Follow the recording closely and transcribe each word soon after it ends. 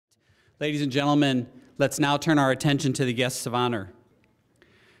Ladies and gentlemen, let's now turn our attention to the guests of honor.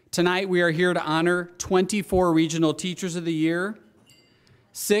 Tonight, we are here to honor 24 Regional Teachers of the Year,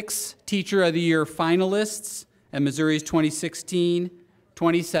 6 Teacher of the Year finalists, and Missouri's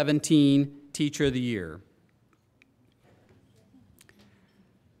 2016-2017 Teacher of the Year.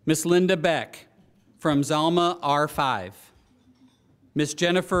 Miss Linda Beck from Zalma R5. Miss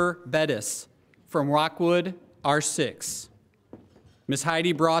Jennifer Bettis from Rockwood R6. Miss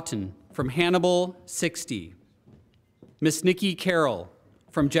Heidi Broughton from Hannibal 60. Miss Nikki Carroll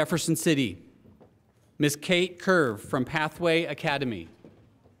from Jefferson City. Miss Kate Curve from Pathway Academy.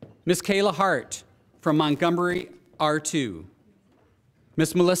 Miss Kayla Hart from Montgomery R2.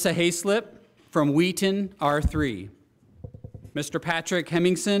 Miss Melissa Hayslip from Wheaton R3. Mr. Patrick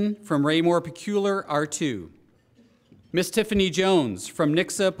Hemmingson from Raymore Peculiar R2. Miss Tiffany Jones from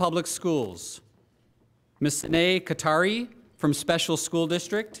Nixa Public Schools. Miss Sine Katari from Special School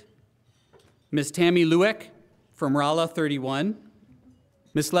District. Miss Tammy Lueck from Rolla 31.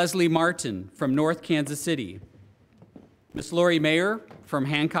 Miss Leslie Martin from North Kansas City. Miss Lori Mayer from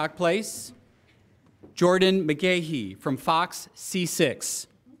Hancock Place. Jordan McGahee from Fox C6.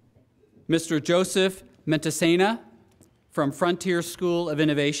 Mr. Joseph Mentasena from Frontier School of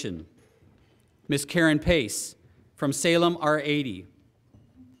Innovation. Miss Karen Pace from Salem R80.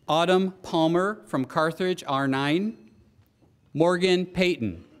 Autumn Palmer from Carthage R9. Morgan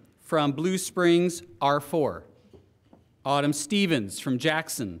Payton from Blue Springs R4. Autumn Stevens from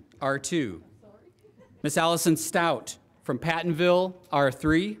Jackson R2. Miss Allison Stout from Pattonville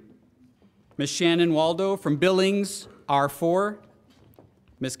R3. Miss Shannon Waldo from Billings R4.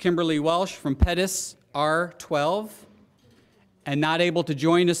 Miss Kimberly Welsh from Pettis R12. And not able to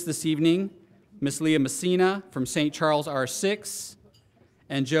join us this evening, Miss Leah Messina from St. Charles R6,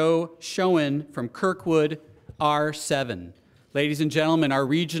 and Joe Schoen from Kirkwood R7. Ladies and gentlemen, our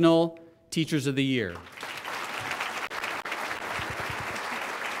Regional Teachers of the Year.